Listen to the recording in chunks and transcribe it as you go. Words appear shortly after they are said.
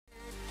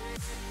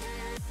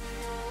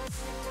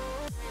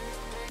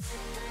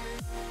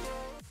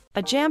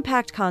A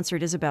jam-packed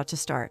concert is about to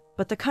start,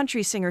 but the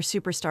country singer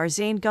superstar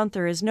Zane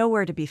Gunther is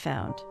nowhere to be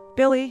found.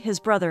 Billy, his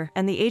brother,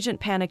 and the agent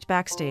panicked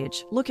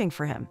backstage, looking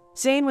for him.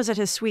 Zane was at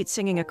his suite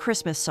singing a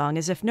Christmas song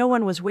as if no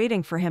one was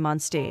waiting for him on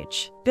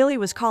stage. Billy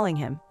was calling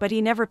him, but he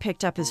never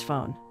picked up his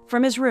phone.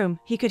 From his room,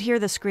 he could hear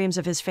the screams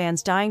of his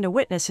fans dying to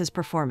witness his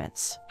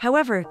performance.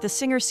 However, the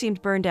singer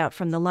seemed burned out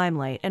from the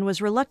limelight and was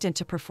reluctant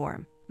to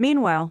perform.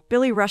 Meanwhile,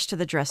 Billy rushed to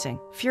the dressing,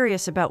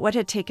 furious about what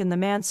had taken the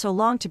man so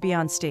long to be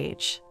on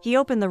stage. He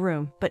opened the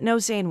room, but no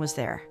Zane was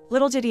there.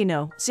 Little did he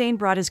know, Zane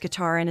brought his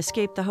guitar and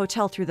escaped the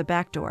hotel through the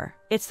back door.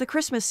 It's the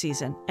Christmas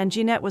season, and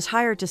Jeanette was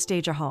hired to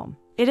stage a home.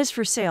 It is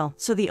for sale,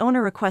 so the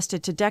owner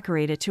requested to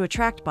decorate it to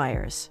attract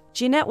buyers.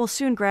 Jeanette will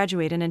soon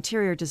graduate in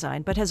interior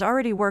design but has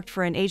already worked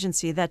for an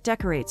agency that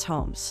decorates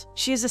homes.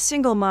 She is a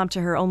single mom to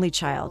her only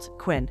child,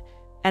 Quinn,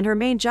 and her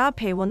main job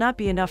pay will not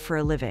be enough for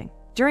a living.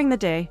 During the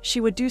day, she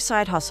would do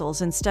side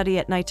hustles and study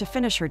at night to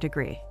finish her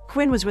degree.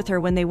 Quinn was with her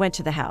when they went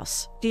to the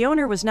house. The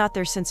owner was not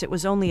there since it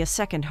was only a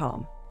second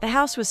home. The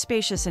house was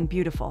spacious and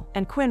beautiful,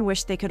 and Quinn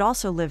wished they could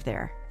also live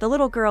there. The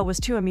little girl was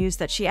too amused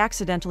that she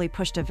accidentally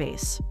pushed a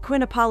vase.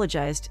 Quinn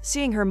apologized,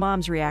 seeing her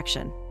mom's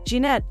reaction.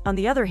 Jeanette, on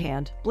the other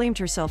hand, blamed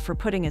herself for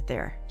putting it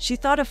there. She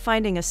thought of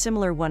finding a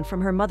similar one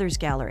from her mother's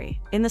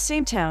gallery. In the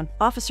same town,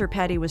 Officer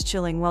Patty was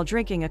chilling while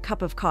drinking a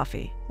cup of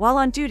coffee. While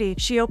on duty,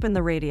 she opened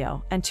the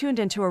radio and tuned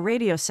into a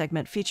radio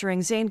segment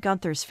featuring Zane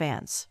Gunther's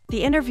fans.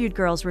 The interviewed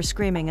girls were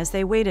screaming as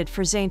they waited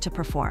for Zane to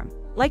perform.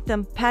 Like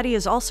them, Patty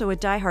is also a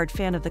diehard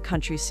fan of the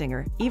country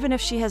singer, even if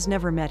she has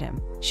never met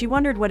him. She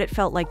wondered what it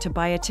felt like to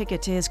buy a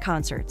ticket to his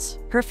concerts.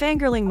 Her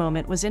fangirling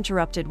moment was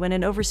interrupted when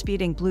an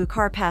overspeeding blue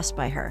car passed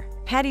by her.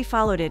 Patty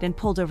followed it and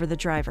pulled over the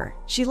driver.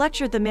 She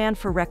lectured the man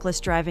for reckless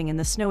driving in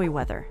the snowy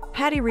weather.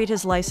 Patty read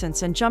his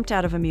license and jumped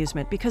out of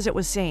amusement because it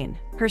was Zane.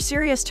 Her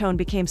serious tone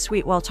became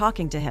sweet while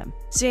talking to him.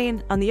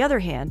 Zane, on the other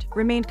hand,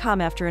 remained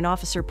calm after an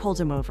officer pulled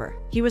him over.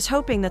 He was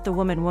hoping that the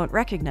woman won't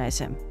recognize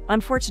him.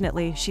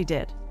 Unfortunately, she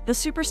did. The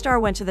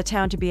superstar went to the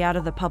town to be out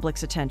of the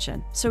public's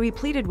attention, so he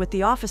pleaded with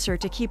the officer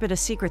to keep it a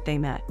secret they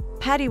met.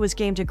 Patty was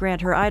game to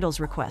grant her idol's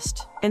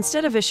request.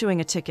 Instead of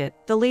issuing a ticket,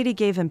 the lady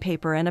gave him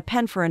paper and a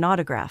pen for an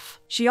autograph.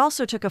 She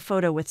also took a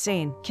photo with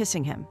Zane,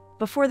 kissing him.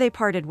 Before they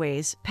parted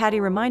ways, Patty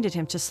reminded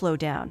him to slow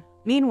down.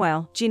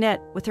 Meanwhile,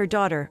 Jeanette, with her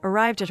daughter,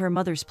 arrived at her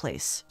mother's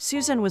place.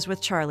 Susan was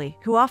with Charlie,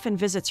 who often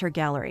visits her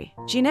gallery.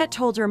 Jeanette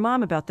told her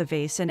mom about the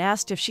vase and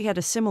asked if she had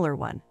a similar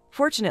one.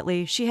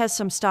 Fortunately, she has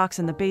some stocks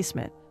in the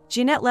basement.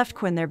 Jeanette left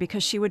Quinn there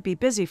because she would be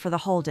busy for the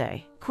whole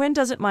day. Quinn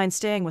doesn't mind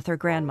staying with her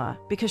grandma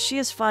because she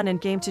is fun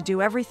and game to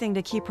do everything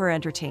to keep her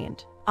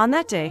entertained. On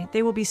that day,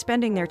 they will be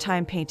spending their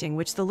time painting,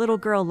 which the little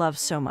girl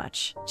loves so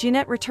much.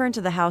 Jeanette returned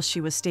to the house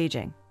she was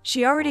staging.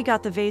 She already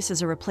got the vase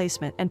as a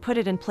replacement and put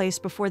it in place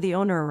before the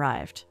owner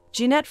arrived.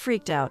 Jeanette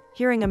freaked out,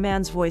 hearing a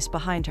man's voice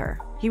behind her.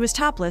 He was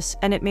topless,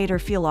 and it made her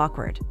feel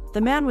awkward.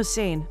 The man was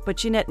Zane, but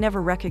Jeanette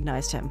never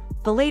recognized him.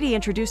 The lady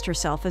introduced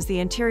herself as the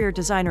interior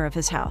designer of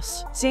his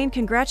house. Zane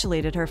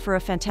congratulated her for a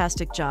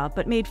fantastic job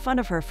but made fun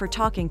of her for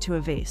talking to a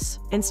vase.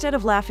 Instead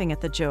of laughing at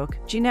the joke,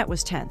 Jeanette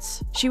was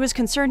tense. She was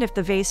concerned if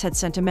the vase had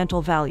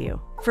sentimental value.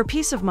 For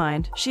peace of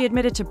mind, she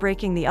admitted to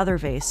breaking the other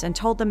vase and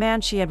told the man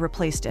she had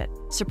replaced it.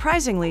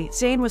 Surprisingly,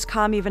 Zane was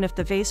calm even if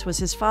the vase was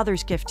his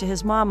father's gift to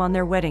his mom on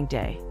their wedding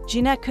day.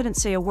 Jeanette couldn't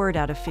say a word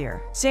out of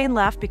fear. Zane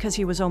laughed because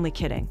he was only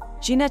kidding.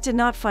 Jeanette did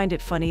not find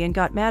it funny and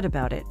got mad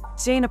about it.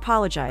 Zane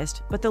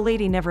apologized, but the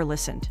lady never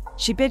listened.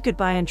 She bid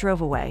goodbye and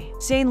drove away.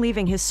 Zane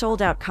leaving his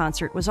sold-out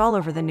concert was all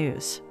over the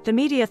news. The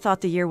media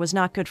thought the year was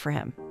not good for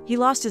him. He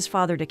lost his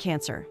father to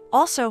cancer.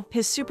 Also,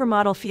 his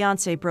supermodel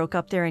fiancée broke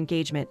up their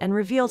engagement and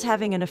revealed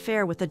having an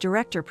affair with the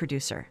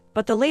director-producer.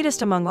 But the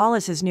latest among all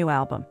is his new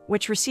album,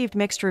 which received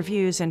mixed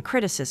reviews and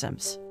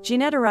criticisms.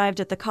 Jeanette arrived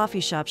at the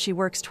coffee shop she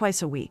works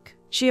twice a week.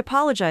 She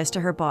apologized to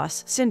her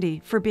boss,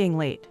 Cindy, for being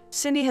late.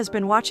 Cindy has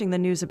been watching the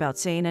news about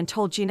Zane and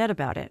told Jeanette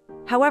about it.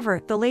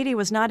 However, the lady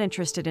was not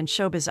interested in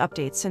showbiz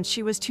updates since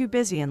she was too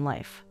busy in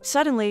life.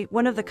 Suddenly,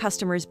 one of the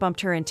customers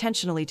bumped her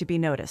intentionally to be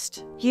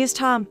noticed. He is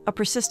Tom, a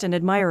persistent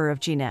admirer of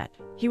Jeanette.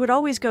 He would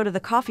always go to the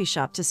coffee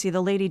shop to see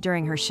the lady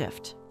during her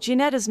shift.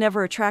 Jeanette is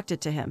never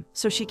attracted to him,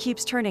 so she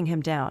keeps turning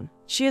him down.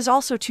 She is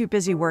also too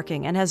busy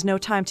working and has no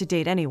time to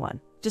date anyone.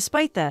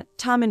 Despite that,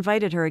 Tom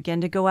invited her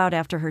again to go out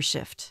after her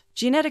shift.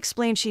 Jeanette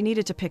explained she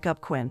needed to pick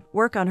up Quinn,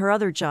 work on her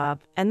other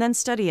job, and then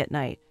study at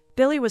night.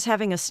 Billy was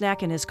having a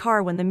snack in his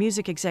car when the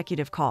music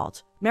executive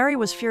called. Mary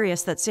was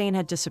furious that Zane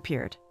had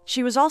disappeared.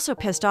 She was also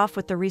pissed off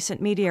with the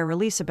recent media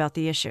release about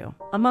the issue.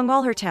 Among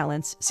all her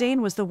talents,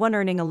 Zane was the one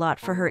earning a lot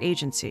for her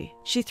agency.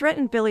 She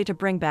threatened Billy to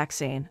bring back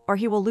Zane, or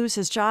he will lose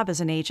his job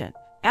as an agent.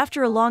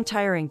 After a long,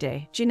 tiring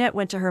day, Jeanette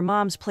went to her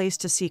mom's place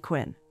to see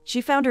Quinn.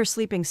 She found her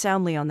sleeping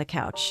soundly on the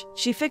couch.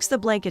 She fixed the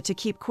blanket to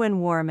keep Quinn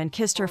warm and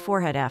kissed her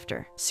forehead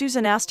after.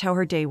 Susan asked how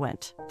her day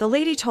went. The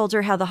lady told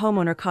her how the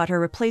homeowner caught her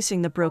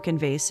replacing the broken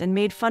vase and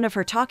made fun of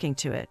her talking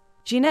to it.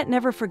 Jeanette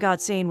never forgot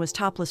Zayn was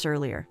topless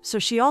earlier, so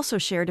she also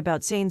shared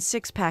about Zayn's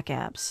six-pack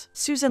abs.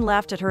 Susan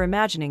laughed at her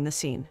imagining the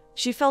scene.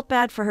 She felt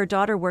bad for her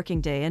daughter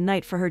working day and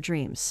night for her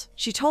dreams.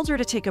 She told her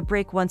to take a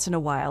break once in a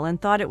while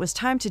and thought it was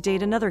time to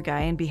date another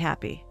guy and be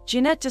happy.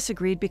 Jeanette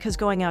disagreed because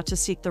going out to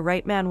seek the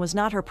right man was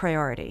not her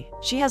priority.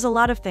 She has a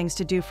lot of things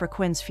to do for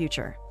Quinn's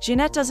future.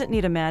 Jeanette doesn't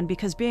need a man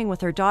because being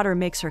with her daughter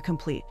makes her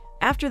complete.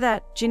 After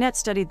that, Jeanette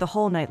studied the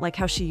whole night like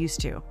how she used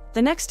to.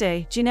 The next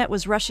day, Jeanette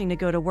was rushing to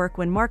go to work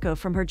when Marco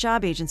from her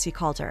job agency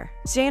called her.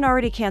 Zayn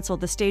already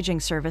canceled the staging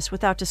service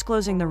without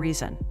disclosing the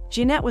reason.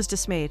 Jeanette was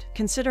dismayed,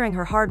 considering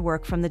her hard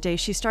work from the day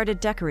she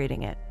started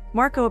decorating it.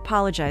 Marco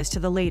apologized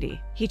to the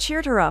lady. He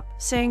cheered her up,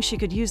 saying she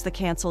could use the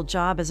canceled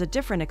job as a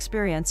different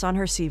experience on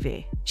her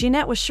CV.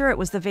 Jeanette was sure it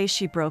was the vase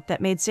she broke that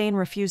made Zayn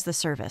refuse the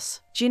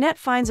service. Jeanette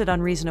finds it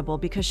unreasonable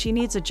because she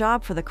needs a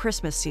job for the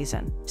Christmas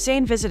season.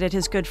 Zayn visited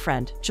his good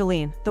friend,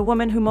 Jolene, the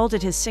woman who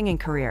molded his singing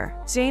career.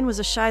 Zayn was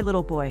a shy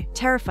little boy,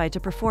 terrified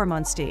to perform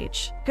on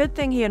stage. Good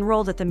thing he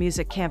enrolled at the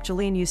music camp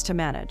Jolene used to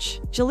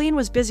manage. Jolene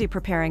was busy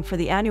preparing for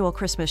the annual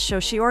Christmas show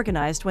she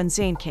organized when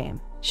Zayn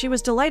came. She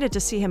was delighted to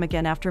see him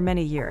again after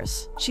many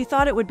years. She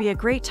thought it would be a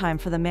great time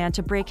for the man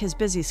to break his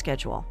busy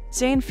schedule.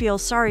 Zayn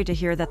feels sorry to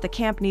hear that the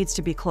camp needs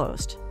to be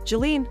closed.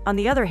 Jolene, on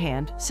the other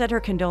hand, said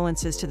her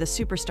condolences to the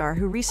superstar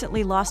who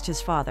recently lost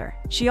his father.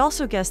 She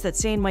also guessed that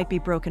Zayn might be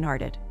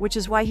brokenhearted, which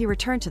is why he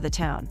returned to the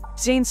town.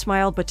 Zayn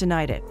smiled but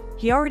denied it.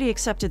 He already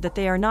accepted that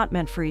they are not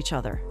meant for each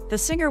other. The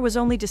singer was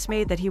only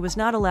dismayed that he was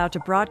not allowed to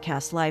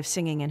broadcast live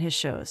singing in his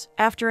shows,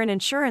 after an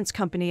insurance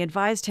company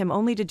advised him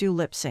only to do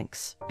lip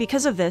syncs.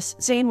 Because of this,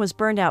 Zayn was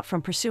burned out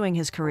from pursuing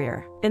his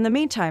career. In the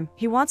meantime,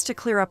 he wants to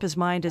clear up his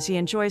mind as he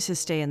enjoys his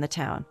stay in the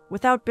town,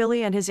 without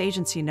Billy and his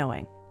agency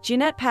knowing.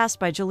 Jeanette passed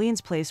by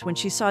Jolene's place when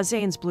she saw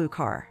Zayn's blue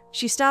car.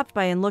 She stopped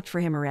by and looked for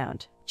him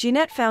around.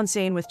 Jeanette found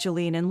Zayn with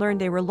Jolene and learned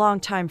they were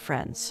longtime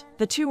friends.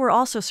 The two were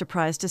also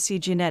surprised to see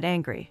Jeanette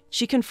angry.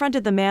 She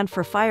confronted the man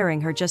for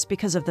firing her just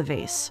because of the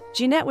vase.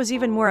 Jeanette was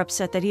even more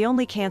upset that he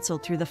only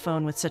canceled through the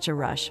phone with such a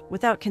rush,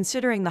 without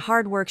considering the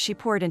hard work she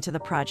poured into the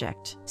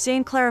project.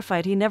 Zayn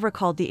clarified he never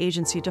called the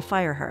agency to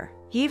fire her.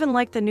 He even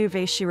liked the new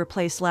vase she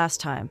replaced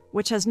last time,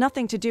 which has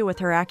nothing to do with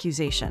her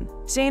accusation.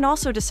 Zayn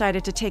also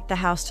decided to take the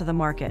house to the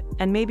market,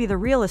 and maybe the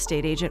real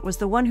estate agent was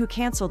the one who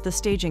canceled the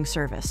staging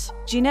service.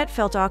 Jeanette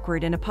felt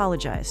awkward and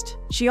apologized.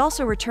 She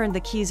also returned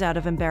the keys out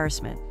of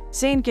embarrassment.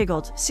 Zayn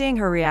giggled, seeing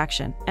her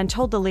reaction, and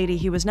told the lady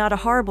he was not a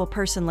horrible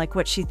person like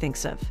what she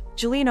thinks of.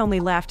 Jolene only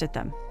laughed at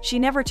them. She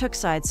never took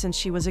sides since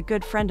she was a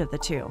good friend of the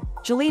two.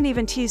 Jolene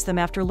even teased them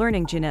after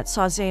learning Jeanette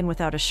saw Zayn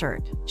without a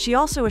shirt. She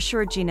also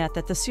assured Jeanette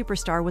that the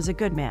superstar was a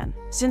good man.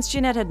 Since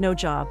Jeanette had no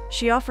job,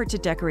 she offered to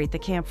decorate the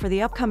camp for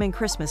the upcoming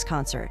Christmas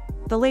concert.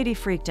 The lady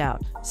freaked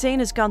out.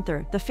 Zayn is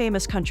Gunther, the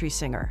famous country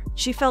singer.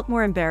 She felt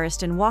more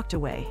embarrassed and walked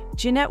away.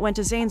 Jeanette went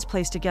to Zayn's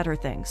place to get her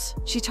things.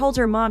 She told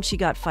her mom she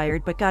got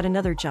fired but got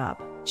another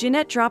job.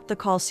 Jeanette dropped the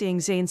call seeing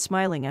Zayn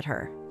smiling at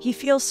her. He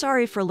feels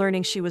sorry for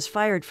learning she was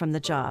fired from the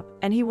job,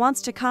 and he wants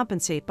to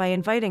compensate by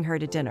inviting her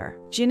to dinner.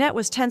 Jeanette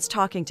was tense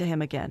talking to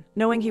him again,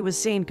 knowing he was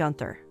Zayn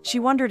Gunther. She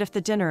wondered if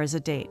the dinner is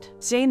a date.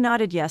 Zayn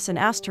nodded yes and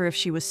asked her if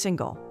she was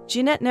single.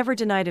 Jeanette never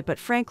denied it but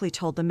frankly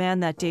told the man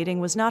that dating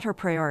was not her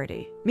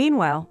priority.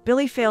 Meanwhile,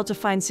 Billy failed to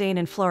find Zayn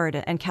in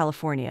Florida and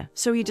California,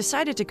 so he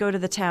decided to go to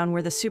the town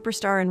where the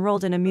superstar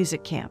enrolled in a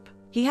music camp.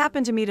 He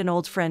happened to meet an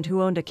old friend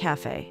who owned a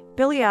cafe.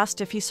 Billy asked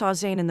if he saw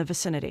Zayn in the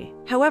vicinity.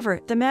 However,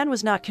 the man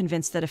was not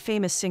convinced that a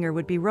famous singer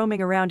would be roaming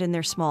around in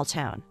their small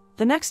town.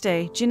 The next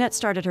day, Jeanette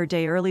started her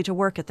day early to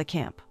work at the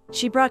camp.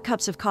 She brought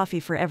cups of coffee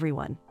for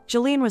everyone.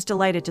 Jolene was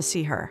delighted to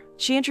see her.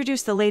 She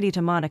introduced the lady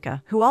to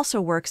Monica, who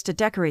also works to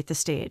decorate the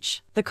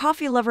stage. The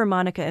coffee lover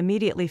Monica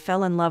immediately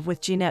fell in love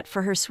with Jeanette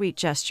for her sweet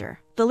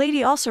gesture. The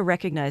lady also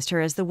recognized her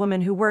as the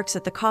woman who works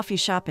at the coffee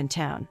shop in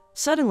town.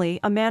 Suddenly,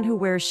 a man who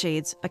wears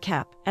shades, a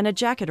cap, and a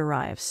jacket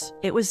arrives.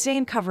 It was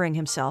Zayn covering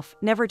himself,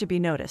 never to be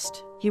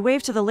noticed. He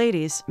waved to the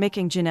ladies,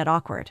 making Jeanette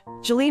awkward.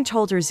 Jolene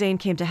told her Zayn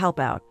came to help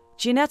out.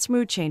 Jeanette's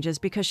mood changes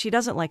because she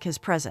doesn't like his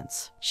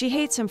presence. She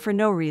hates him for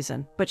no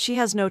reason, but she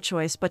has no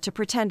choice but to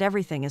pretend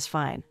everything is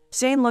fine.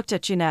 Zayn looked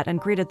at Jeanette and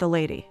greeted the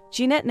lady.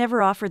 Jeanette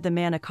never offered the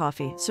man a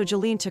coffee, so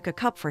Jolene took a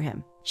cup for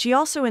him. She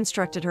also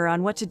instructed her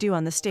on what to do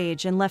on the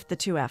stage and left the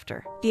two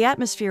after. The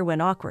atmosphere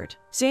went awkward.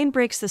 Zayn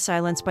breaks the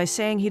silence by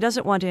saying he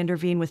doesn't want to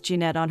intervene with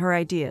Jeanette on her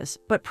ideas,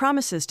 but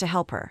promises to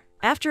help her.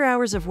 After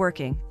hours of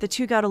working, the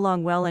two got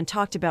along well and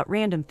talked about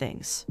random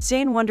things.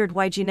 Zayn wondered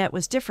why Jeanette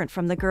was different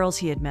from the girls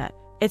he had met.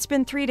 It's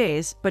been 3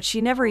 days, but she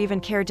never even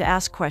cared to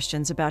ask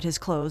questions about his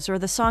clothes or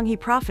the song he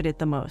profited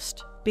the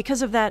most.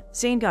 Because of that,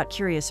 Zayn got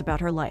curious about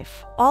her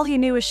life. All he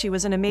knew is she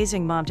was an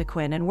amazing mom to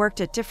Quinn and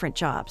worked at different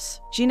jobs.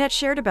 Jeanette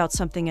shared about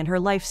something in her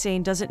life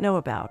Zayn doesn't know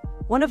about.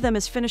 One of them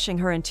is finishing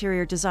her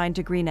interior design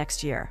degree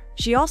next year.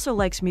 She also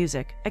likes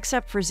music,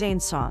 except for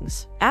Zayn's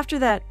songs. After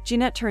that,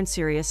 Jeanette turned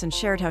serious and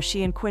shared how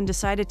she and Quinn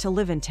decided to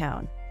live in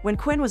town. When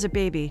Quinn was a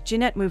baby,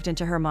 Jeanette moved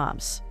into her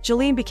mom's.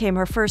 Jolene became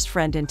her first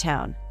friend in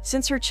town.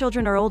 Since her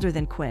children are older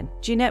than Quinn,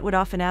 Jeanette would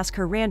often ask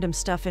her random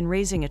stuff in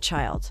raising a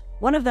child.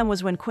 One of them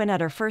was when Quinn had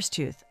her first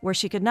tooth, where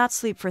she could not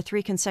sleep for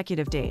 3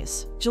 consecutive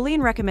days.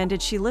 Jolene recommended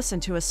she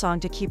listen to a song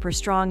to keep her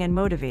strong and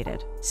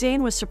motivated.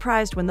 Zane was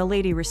surprised when the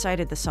lady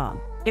recited the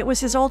song. It was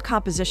his old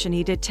composition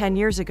he did 10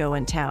 years ago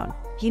in town.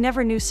 He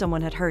never knew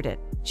someone had heard it.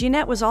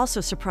 Jeanette was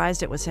also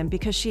surprised it was him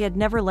because she had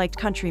never liked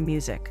country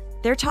music.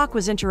 Their talk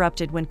was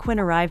interrupted when Quinn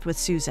arrived with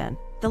Susan.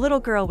 The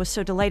little girl was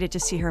so delighted to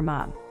see her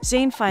mom.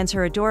 Zane finds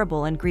her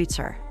adorable and greets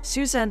her.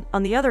 Susan,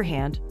 on the other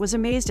hand, was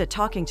amazed at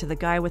talking to the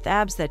guy with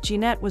abs that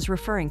Jeanette was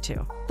referring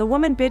to. The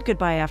woman bid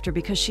goodbye after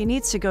because she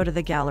needs to go to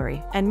the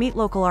gallery and meet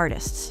local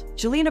artists.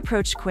 Jolene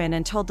approached Quinn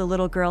and told the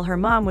little girl her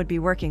mom would be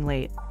working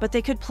late, but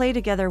they could play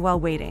together while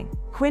waiting.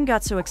 Quinn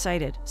got so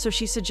excited, so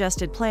she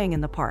suggested playing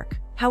in the park.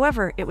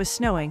 However, it was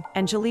snowing,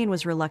 and Jolene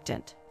was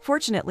reluctant.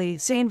 Fortunately,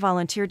 Zane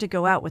volunteered to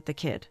go out with the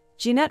kid.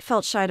 Jeanette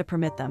felt shy to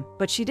permit them,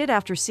 but she did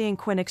after seeing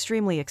Quinn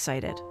extremely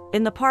excited.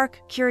 In the park,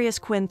 curious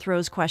Quinn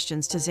throws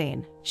questions to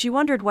Zane. She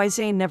wondered why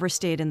Zane never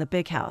stayed in the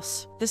big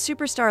house. The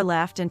superstar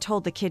laughed and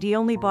told the kid he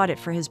only bought it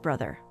for his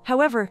brother.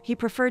 However, he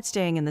preferred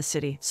staying in the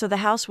city, so the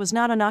house was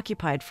not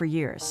unoccupied for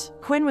years.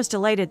 Quinn was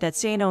delighted that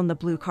Zane owned the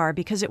blue car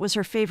because it was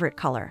her favorite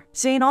color.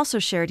 Zane also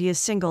shared he is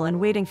single and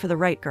waiting for the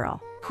right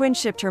girl. Quinn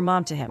shipped her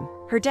mom to him.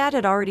 Her dad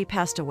had already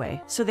passed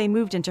away, so they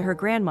moved into her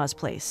grandma's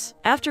place.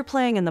 After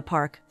playing in the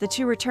park, the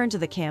two returned to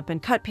the camp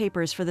and cut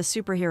papers for the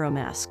superhero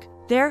mask.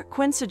 There,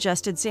 Quinn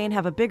suggested Zane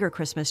have a bigger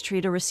Christmas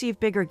tree to receive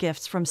bigger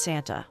gifts from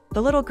Santa.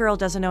 The little girl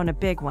doesn't own a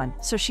big one,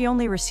 so she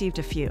only received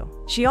a few.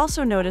 She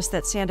also noticed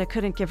that Santa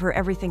couldn't give her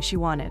everything she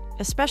wanted,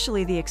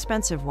 especially the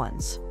expensive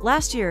ones.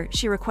 Last year,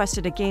 she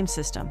requested a game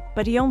system,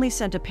 but he only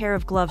sent a pair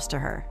of gloves to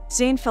her.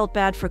 Zane felt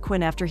bad for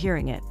Quinn after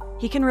hearing it.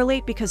 He can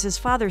relate because his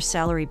father's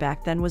salary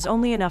back then was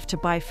only enough to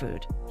buy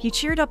food. He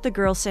cheered up the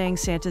girl saying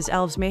Santa's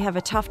elves may have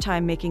a tough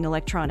time making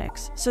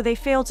electronics, so they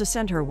failed to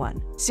send her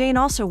one. Zane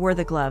also wore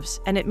the gloves,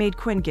 and it made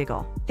Quinn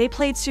giggle. They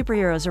played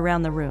superheroes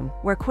around the room,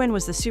 where Quinn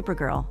was the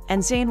Supergirl,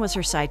 and Zane was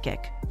her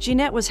sidekick.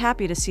 Jeanette was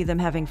happy to see them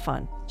having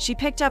fun. She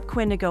picked up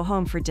Quinn to go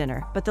home for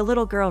dinner, but the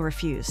little girl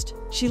refused.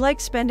 She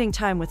liked spending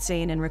time with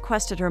Zane and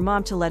requested her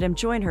mom to let him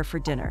join her for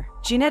dinner.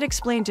 Jeanette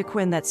explained to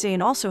Quinn that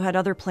Zane also had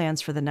other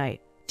plans for the night.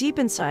 Deep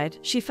inside,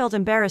 she felt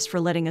embarrassed for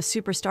letting a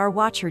superstar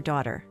watch her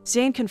daughter.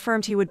 Zane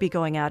confirmed he would be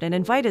going out and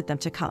invited them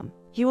to come.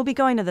 He will be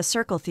going to the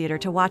Circle Theater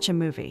to watch a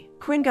movie.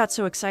 Quinn got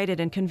so excited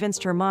and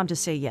convinced her mom to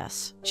say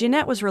yes.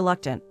 Jeanette was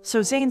reluctant,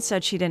 so Zane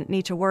said she didn't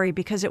need to worry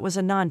because it was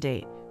a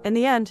non-date. In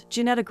the end,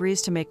 Jeanette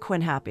agrees to make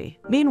Quinn happy.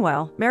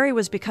 Meanwhile, Mary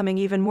was becoming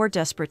even more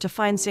desperate to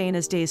find Zane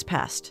as days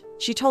passed.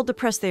 She told the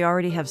press they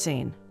already have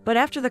Zane. But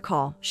after the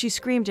call, she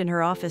screamed in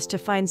her office to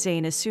find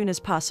Zane as soon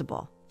as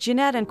possible.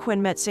 Jeanette and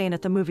Quinn met Zane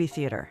at the movie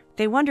theater.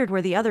 They wondered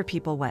where the other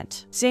people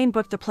went. Zane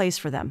booked the place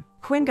for them.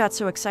 Quinn got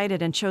so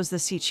excited and chose the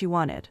seat she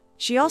wanted.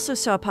 She also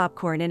saw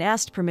popcorn and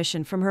asked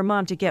permission from her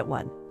mom to get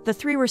one. The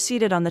three were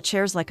seated on the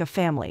chairs like a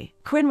family.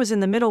 Quinn was in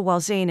the middle while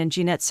Zane and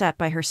Jeanette sat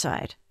by her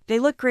side. They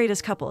looked great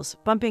as couples,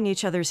 bumping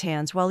each other's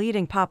hands while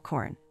eating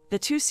popcorn. The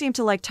two seemed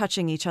to like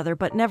touching each other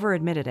but never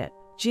admitted it.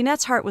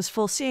 Jeanette's heart was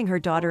full seeing her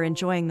daughter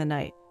enjoying the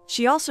night.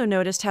 She also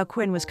noticed how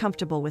Quinn was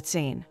comfortable with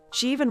Zane.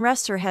 She even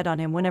rests her head on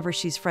him whenever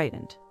she's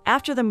frightened.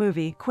 After the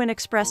movie, Quinn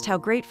expressed how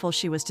grateful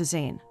she was to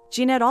Zane.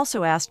 Jeanette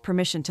also asked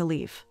permission to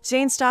leave.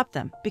 Zane stopped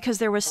them, because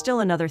there was still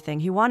another thing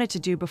he wanted to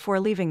do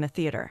before leaving the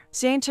theater.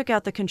 Zane took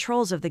out the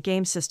controls of the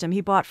game system he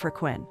bought for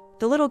Quinn.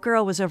 The little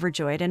girl was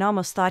overjoyed and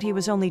almost thought he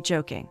was only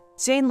joking.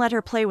 Zane let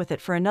her play with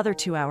it for another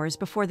 2 hours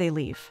before they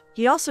leave.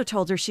 He also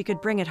told her she could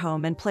bring it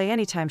home and play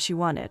anytime she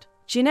wanted.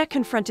 Jeanette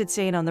confronted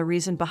Zane on the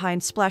reason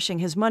behind splashing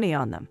his money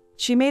on them.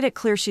 She made it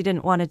clear she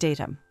didn't want to date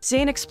him.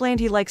 Zane explained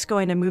he likes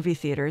going to movie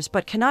theaters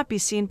but cannot be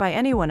seen by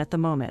anyone at the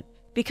moment.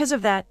 Because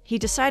of that, he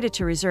decided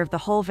to reserve the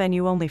whole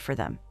venue only for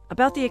them.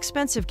 About the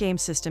expensive game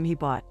system he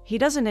bought, he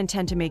doesn't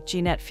intend to make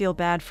Jeanette feel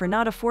bad for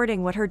not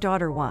affording what her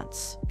daughter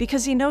wants.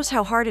 Because he knows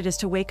how hard it is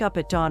to wake up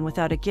at dawn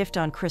without a gift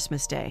on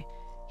Christmas Day.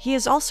 He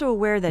is also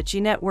aware that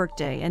Jeanette worked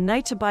day and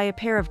night to buy a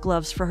pair of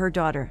gloves for her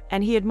daughter,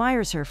 and he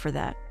admires her for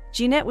that.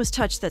 Jeanette was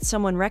touched that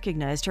someone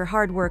recognized her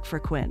hard work for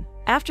Quinn.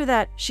 After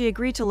that, she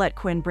agreed to let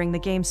Quinn bring the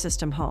game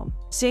system home.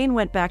 Zane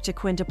went back to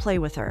Quinn to play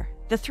with her.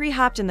 The three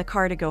hopped in the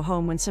car to go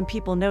home when some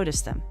people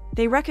noticed them.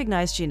 They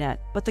recognized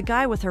Jeanette, but the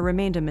guy with her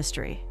remained a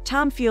mystery.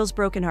 Tom feels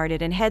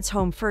brokenhearted and heads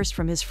home first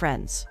from his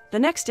friends. The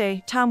next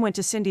day, Tom went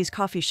to Cindy's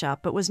coffee shop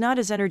but was not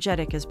as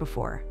energetic as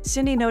before.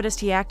 Cindy noticed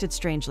he acted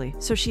strangely,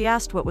 so she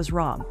asked what was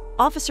wrong.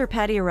 Officer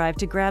Patty arrived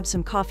to grab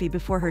some coffee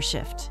before her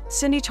shift.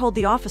 Cindy told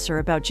the officer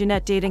about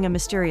Jeanette dating a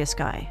mysterious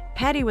guy.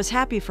 Patty was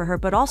happy for her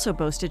but also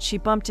boasted she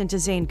bumped into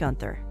Zane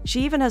Gunther.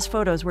 She even has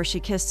photos where she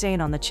kissed Zane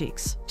on the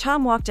cheeks.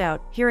 Tom walked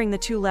out, hearing the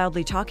two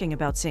loudly talking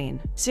about Zane.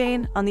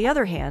 Zane, on the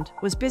other hand,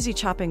 was busy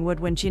chopping wood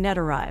when Jeanette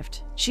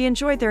arrived. She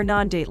enjoyed their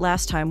non-date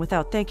last time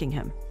without thanking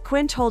him.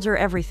 Quinn told her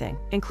everything,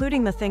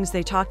 including the things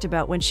they talked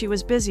about when she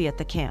was busy at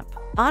the camp.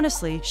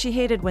 Honestly, she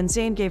hated when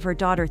Zane gave her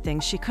daughter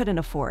things she couldn't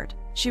afford.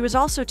 She was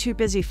also too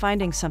busy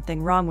finding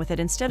something wrong with it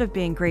instead of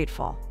being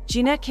grateful.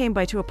 Jeanette came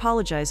by to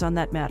apologize on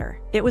that matter.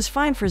 It was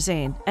fine for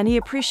Zane, and he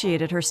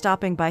appreciated her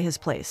stopping by his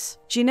place.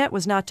 Jeanette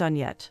was not done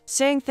yet.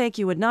 Saying thank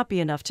you would not be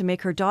enough to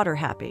make her daughter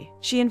happy.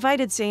 She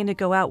invited Zane to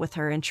go out with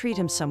her and treat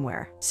him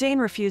somewhere. Zane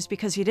refused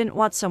because he didn't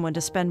want someone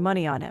to spend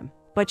money on him.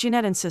 But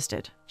Jeanette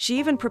insisted. She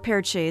even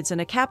prepared shades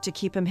and a cap to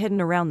keep him hidden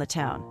around the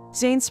town.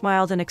 Zane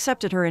smiled and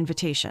accepted her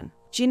invitation.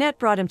 Jeanette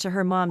brought him to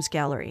her mom's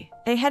gallery.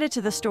 They headed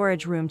to the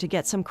storage room to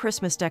get some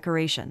Christmas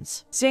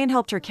decorations. Zane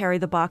helped her carry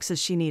the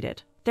boxes she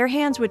needed. Their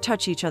hands would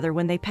touch each other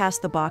when they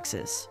passed the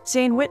boxes.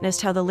 Zane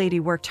witnessed how the lady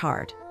worked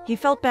hard. He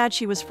felt bad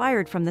she was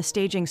fired from the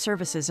staging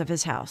services of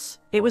his house.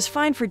 It was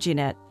fine for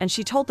Jeanette, and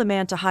she told the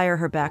man to hire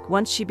her back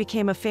once she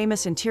became a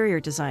famous interior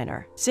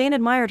designer. Zane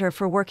admired her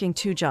for working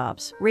 2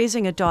 jobs,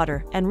 raising a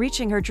daughter, and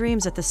reaching her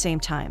dreams at the same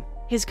time.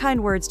 His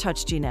kind words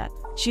touched Jeanette.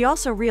 She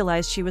also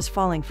realized she was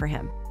falling for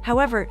him.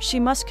 However, she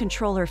must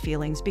control her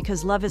feelings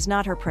because love is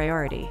not her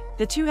priority.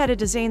 The two headed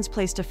to Zane's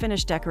place to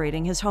finish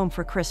decorating his home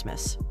for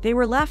Christmas. They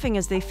were laughing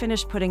as they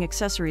finished putting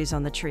accessories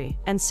on the tree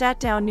and sat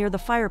down near the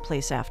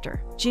fireplace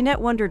after. Jeanette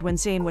wondered when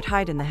Zane would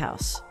hide in the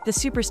house. The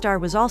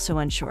superstar was also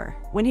unsure.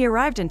 When he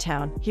arrived in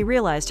town, he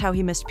realized how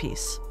he missed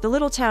peace. The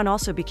little town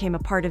also became a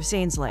part of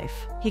Zane's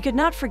life. He could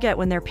not forget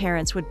when their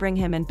parents would bring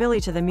him and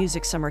Billy to the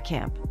music summer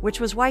camp,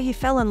 which was why he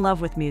fell in love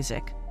with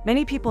music.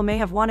 Many people may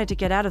have wanted to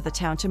get out of the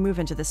town to move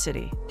into the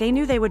city. They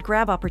knew they would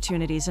grab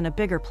opportunities in a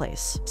bigger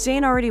place.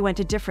 Zane already went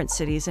to different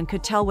cities and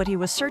could tell what he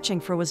was searching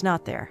for was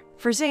not there.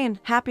 For Zane,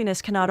 happiness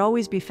cannot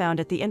always be found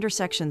at the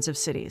intersections of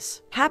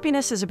cities.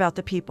 Happiness is about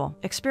the people,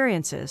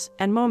 experiences,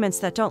 and moments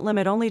that don't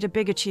limit only to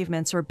big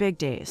achievements or big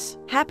days.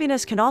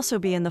 Happiness can also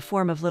be in the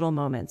form of little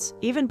moments,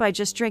 even by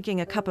just drinking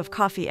a cup of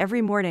coffee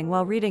every morning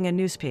while reading a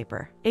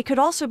newspaper. It could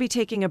also be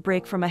taking a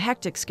break from a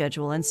hectic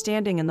schedule and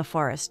standing in the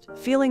forest,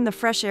 feeling the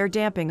fresh air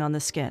damping on the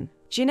skin.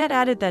 Jeanette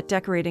added that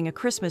decorating a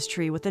Christmas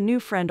tree with a new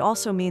friend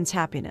also means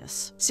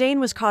happiness. Zane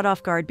was caught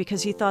off guard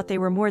because he thought they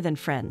were more than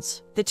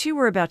friends. The two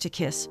were about to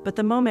kiss, but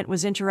the moment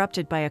was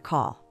interrupted by a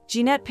call.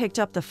 Jeanette picked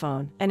up the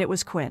phone, and it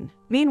was Quinn.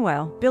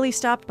 Meanwhile, Billy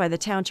stopped by the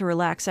town to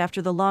relax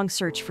after the long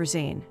search for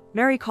Zane.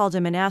 Mary called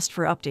him and asked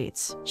for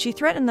updates. She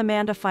threatened the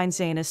man to find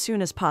Zane as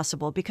soon as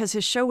possible because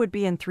his show would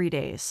be in 3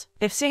 days.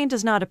 If Zane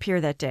does not appear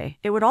that day,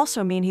 it would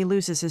also mean he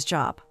loses his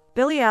job.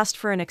 Billy asked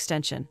for an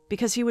extension,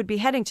 because he would be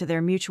heading to their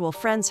mutual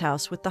friend's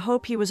house with the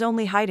hope he was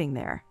only hiding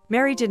there.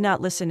 Mary did not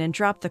listen and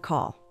dropped the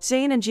call.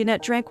 Zane and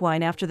Jeanette drank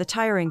wine after the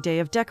tiring day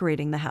of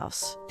decorating the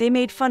house. They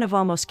made fun of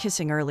almost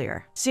kissing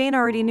earlier. Zane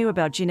already knew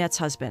about Jeanette's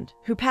husband,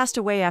 who passed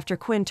away after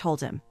Quinn told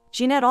him.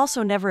 Jeanette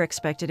also never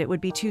expected it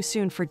would be too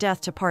soon for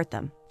death to part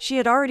them. She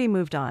had already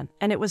moved on,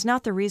 and it was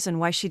not the reason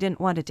why she didn't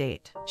want to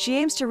date. She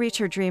aims to reach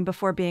her dream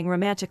before being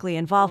romantically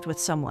involved with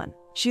someone.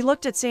 She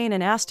looked at Zane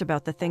and asked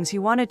about the things he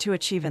wanted to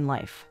achieve in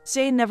life.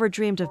 Zane never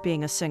dreamed of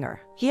being a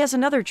singer. He has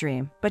another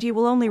dream, but he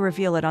will only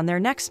reveal it on their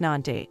next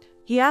non-date.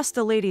 He asked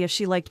the lady if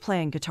she liked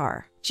playing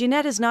guitar.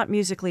 Jeanette is not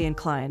musically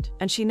inclined,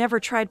 and she never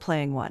tried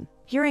playing one.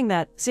 Hearing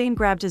that, Zane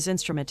grabbed his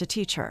instrument to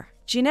teach her.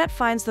 Jeanette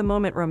finds the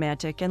moment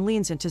romantic and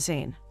leans into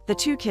Zane. The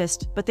two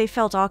kissed, but they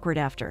felt awkward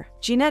after.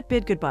 Jeanette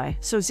bid goodbye,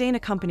 so Zane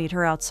accompanied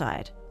her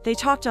outside. They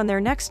talked on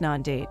their next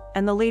non-date,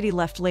 and the lady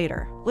left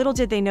later. Little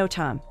did they know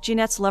Tom,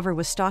 Jeanette's lover,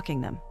 was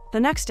stalking them. The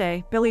next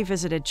day, Billy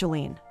visited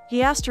Jolene.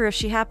 He asked her if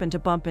she happened to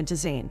bump into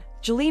Zane.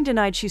 Jolene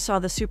denied she saw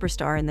the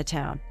superstar in the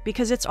town,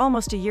 because it's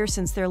almost a year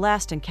since their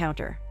last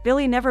encounter.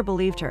 Billy never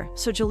believed her,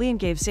 so Jolene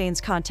gave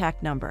Zane's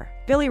contact number.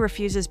 Billy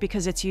refuses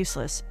because it's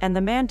useless, and the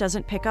man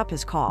doesn't pick up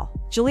his call.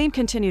 Jolene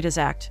continued his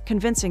act,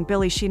 convincing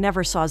Billy she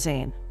never saw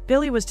Zane.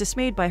 Billy was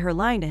dismayed by her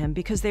lying to him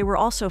because they were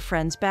also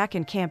friends back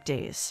in camp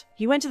days.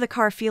 He went to the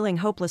car feeling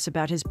hopeless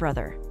about his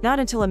brother. Not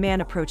until a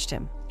man approached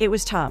him. It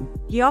was Tom.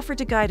 He offered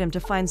to guide him to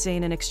find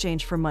Zane in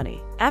exchange for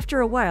money. After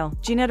a while,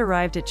 Jeanette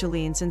arrived at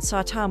Jolene's and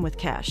saw Tom with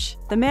cash.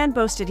 The man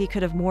boasted he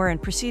could have more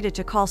and proceeded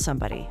to call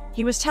somebody.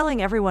 He was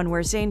telling everyone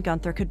where Zane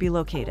Gunther could be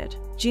located.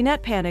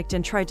 Jeanette panicked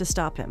and tried to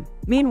stop him.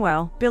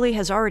 Meanwhile, Billy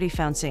has already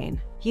found Zane.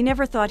 He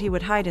never thought he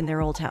would hide in their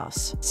old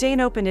house.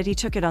 Zane opened it. He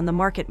took it on the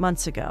market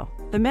months ago.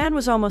 The man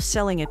was almost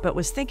selling it but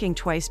was thinking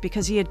twice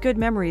because he had good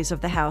memories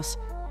of the house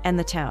and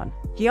the town.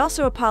 He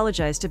also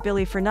apologized to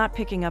Billy for not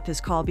picking up his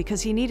call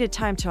because he needed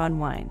time to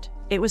unwind.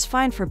 It was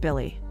fine for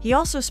Billy. He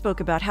also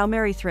spoke about how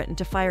Mary threatened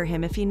to fire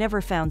him if he never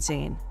found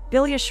Zane.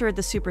 Billy assured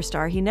the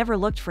superstar he never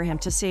looked for him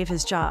to save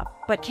his job,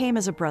 but came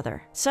as a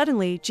brother.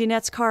 Suddenly,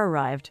 Jeanette's car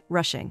arrived,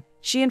 rushing.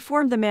 She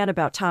informed the man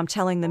about Tom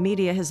telling the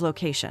media his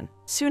location.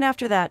 Soon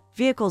after that,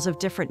 vehicles of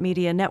different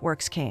media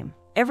networks came.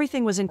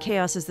 Everything was in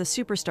chaos as the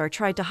superstar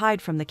tried to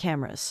hide from the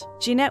cameras.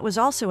 Jeanette was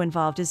also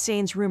involved as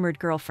Zane's rumored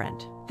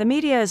girlfriend. The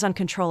media is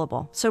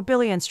uncontrollable, so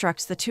Billy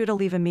instructs the two to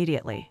leave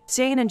immediately.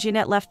 Zane and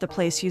Jeanette left the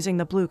place using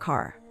the blue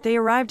car. They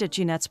arrived at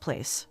Jeanette's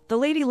place. The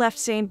lady left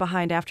Zane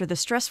behind after the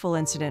stressful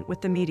incident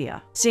with the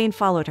media. Zane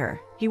followed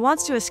her. He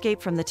wants to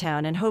escape from the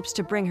town and hopes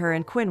to bring her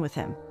and Quinn with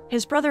him.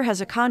 His brother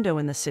has a condo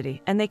in the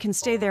city, and they can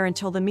stay there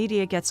until the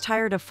media gets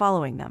tired of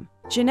following them.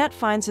 Jeanette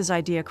finds his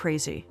idea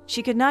crazy.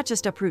 She could not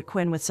just uproot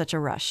Quinn with such a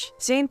rush.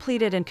 Zane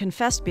pleaded and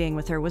confessed being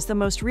with her was the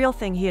most real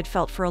thing he had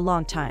felt for a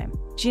long time.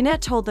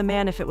 Jeanette told the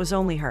man if it was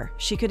only her,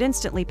 she could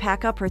instantly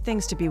pack up her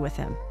things to be with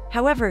him.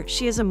 However,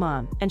 she is a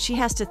mom, and she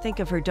has to think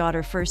of her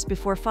daughter first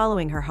before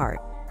following her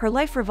heart. Her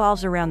life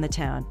revolves around the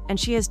town, and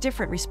she has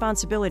different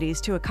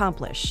responsibilities to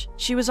accomplish.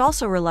 She was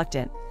also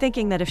reluctant,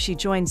 thinking that if she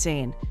joined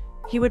Zane,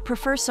 he would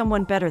prefer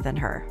someone better than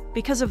her.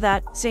 Because of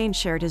that, Zane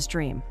shared his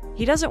dream.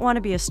 He doesn't want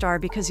to be a star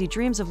because he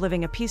dreams of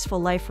living a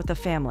peaceful life with a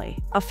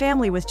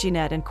family with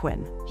Jeanette and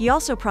Quinn. He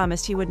also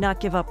promised he would not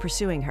give up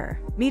pursuing her.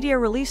 Media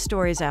released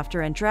stories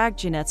after and dragged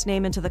Jeanette's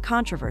name into the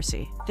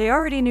controversy. They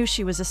already knew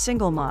she was a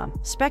single mom,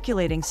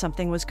 speculating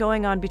something was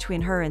going on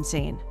between her and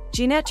Zane.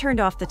 Jeanette turned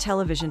off the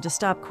television to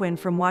stop Quinn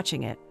from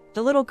watching it.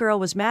 The little girl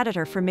was mad at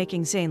her for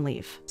making Zane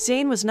leave.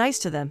 Zane was nice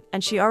to them,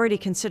 and she already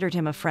considered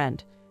him a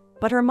friend.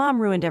 But her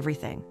mom ruined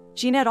everything.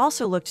 Jeanette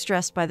also looked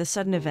stressed by the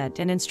sudden event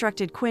and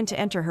instructed Quinn to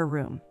enter her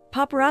room.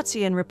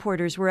 Paparazzi and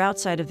reporters were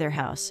outside of their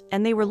house,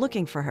 and they were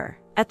looking for her.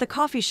 At the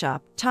coffee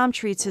shop, Tom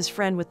treats his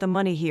friend with the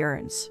money he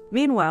earns.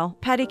 Meanwhile,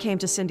 Patty came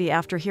to Cindy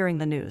after hearing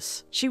the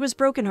news. She was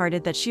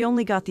brokenhearted that she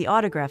only got the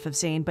autograph of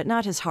Zane but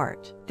not his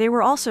heart. They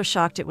were also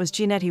shocked it was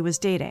Jeanette he was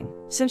dating.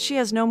 Since she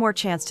has no more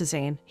chance to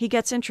Zane, he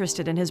gets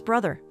interested in his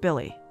brother,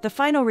 Billy. The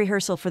final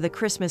rehearsal for the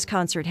Christmas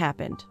concert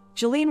happened.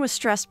 Jolene was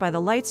stressed by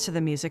the lights to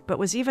the music but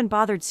was even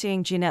bothered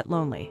seeing Jeanette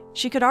lonely.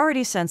 She could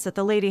already sense that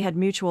the lady had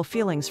mutual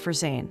feelings for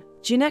Zane.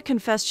 Jeanette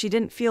confessed she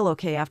didn't feel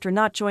okay after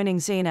not joining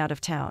Zane out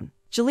of town.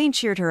 Jolene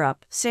cheered her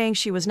up, saying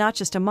she was not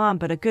just a mom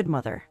but a good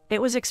mother. It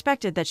was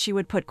expected that she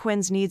would put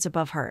Quinn's needs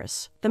above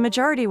hers. The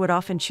majority would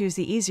often choose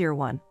the easier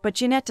one, but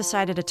Jeanette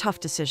decided a tough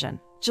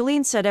decision.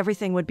 Jolene said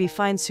everything would be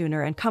fine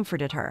sooner and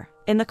comforted her.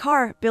 In the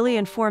car, Billy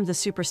informed the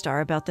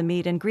superstar about the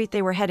meet and greet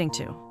they were heading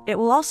to. It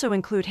will also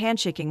include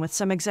handshaking with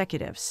some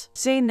executives.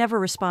 Zane never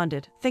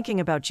responded, thinking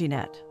about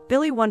Jeanette.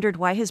 Billy wondered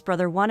why his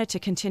brother wanted to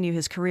continue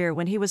his career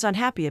when he was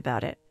unhappy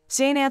about it.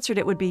 Zane answered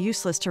it would be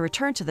useless to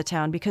return to the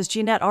town because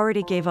Jeanette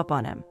already gave up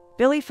on him.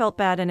 Billy felt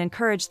bad and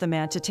encouraged the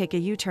man to take a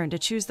U-turn to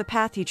choose the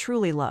path he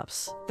truly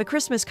loves. The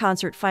Christmas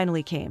concert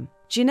finally came.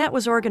 Jeanette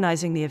was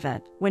organizing the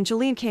event. When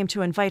Jolene came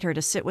to invite her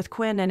to sit with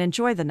Quinn and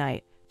enjoy the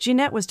night,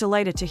 Jeanette was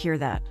delighted to hear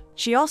that.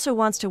 She also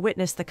wants to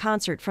witness the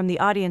concert from the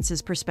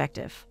audience's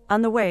perspective.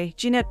 On the way,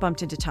 Jeanette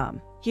bumped into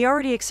Tom. He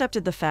already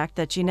accepted the fact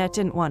that Jeanette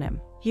didn't want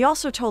him. He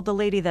also told the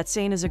lady that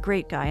Zane is a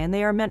great guy and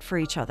they are meant for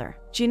each other.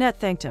 Jeanette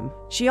thanked him.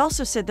 She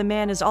also said the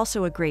man is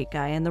also a great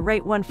guy and the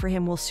right one for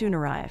him will soon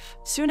arrive.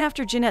 Soon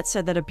after, Jeanette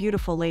said that a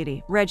beautiful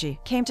lady, Reggie,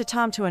 came to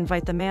Tom to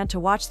invite the man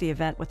to watch the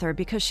event with her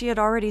because she had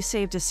already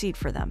saved a seat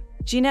for them.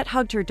 Jeanette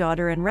hugged her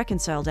daughter and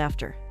reconciled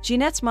after.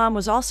 Jeanette's mom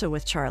was also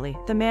with Charlie,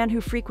 the man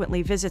who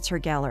frequently visits her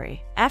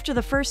gallery. After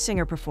the first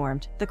singer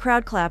performed, the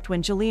crowd clapped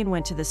when Jolene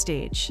went to the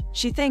stage.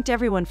 She thanked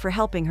everyone for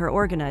helping her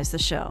organize the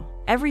show.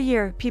 Every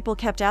year, people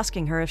kept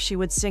asking her if she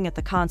would sing at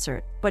the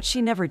concert, but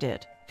she never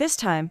did. This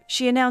time,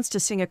 she announced to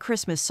sing a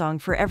Christmas song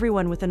for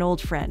everyone with an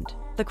old friend.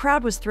 The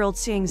crowd was thrilled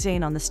seeing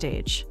Zane on the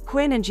stage.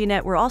 Quinn and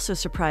Jeanette were also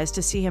surprised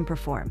to see him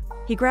perform.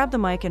 He grabbed the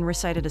mic and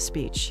recited a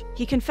speech.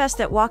 He confessed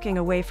that walking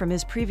away from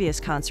his previous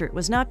concert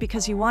was not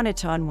because he wanted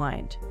to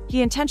unwind.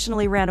 He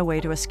intentionally ran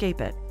away to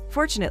escape it.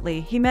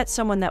 Fortunately, he met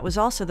someone that was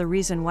also the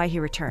reason why he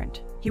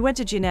returned. He went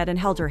to Jeanette and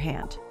held her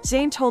hand.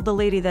 Zane told the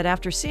lady that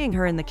after seeing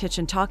her in the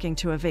kitchen talking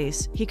to a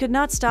vase, he could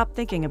not stop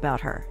thinking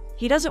about her.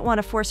 He doesn't want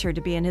to force her to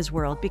be in his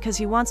world because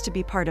he wants to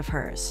be part of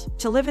hers.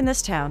 To live in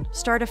this town,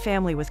 start a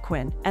family with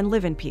Quinn, and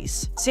live in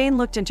peace. Zane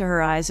looked into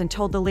her eyes and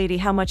told the lady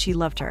how much he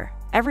loved her.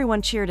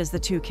 Everyone cheered as the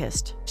two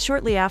kissed.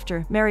 Shortly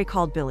after, Mary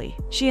called Billy.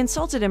 She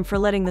insulted him for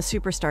letting the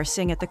superstar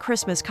sing at the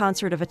Christmas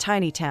concert of a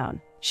tiny town.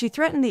 She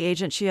threatened the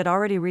agent she had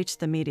already reached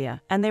the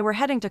media, and they were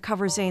heading to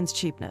cover Zane's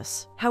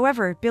cheapness.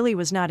 However, Billy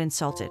was not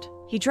insulted.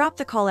 He dropped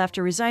the call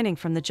after resigning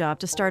from the job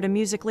to start a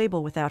music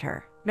label without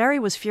her. Mary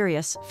was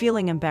furious,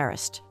 feeling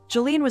embarrassed.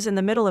 Jolene was in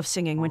the middle of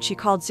singing when she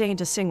called Zane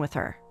to sing with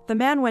her. The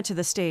man went to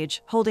the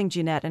stage, holding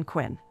Jeanette and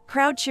Quinn.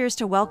 Crowd cheers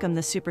to welcome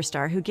the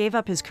superstar who gave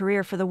up his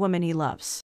career for the woman he loves.